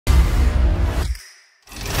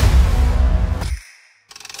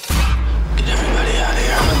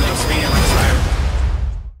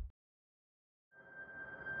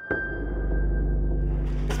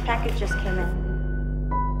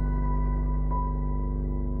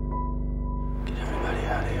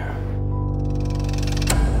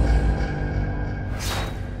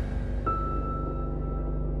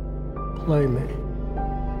play me.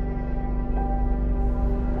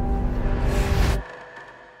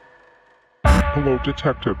 Hello,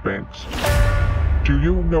 Detective Banks. Do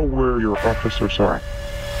you know where your officers are?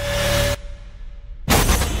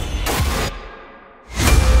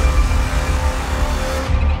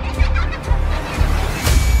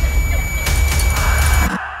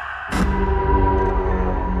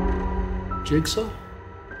 Jigsaw?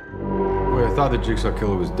 Wait, I thought the Jigsaw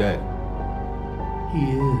killer was dead. He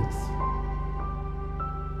is.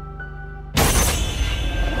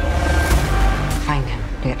 Find him.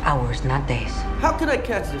 They're hours, not days. How can I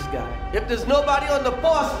catch this guy? If there's nobody on the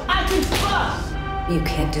force, I can trust! You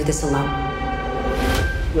can't do this alone.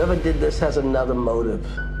 Whoever did this has another motive.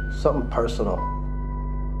 Something personal.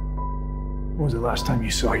 When was the last time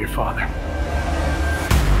you saw your father?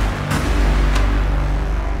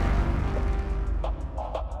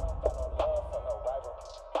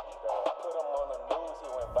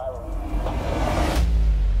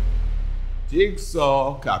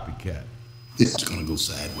 Jigsaw copycat. This is gonna go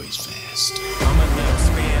sideways fast.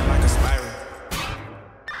 Spin like a spiral.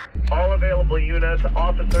 All available units,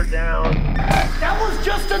 officer down. That was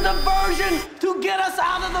just a diversion to get us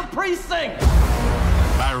out of the precinct!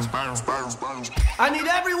 I need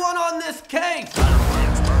everyone on this case!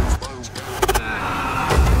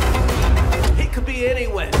 He could be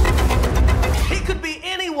anywhere. He could be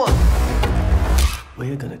anyone.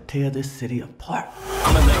 We're gonna tear this city apart.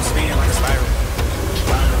 I'ma let him spin like a spiral.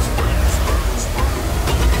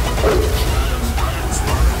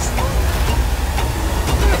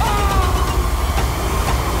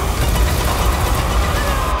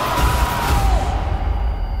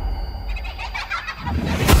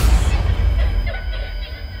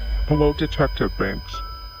 Hello, Detective Banks.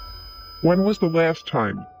 When was the last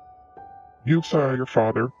time you saw your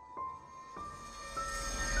father?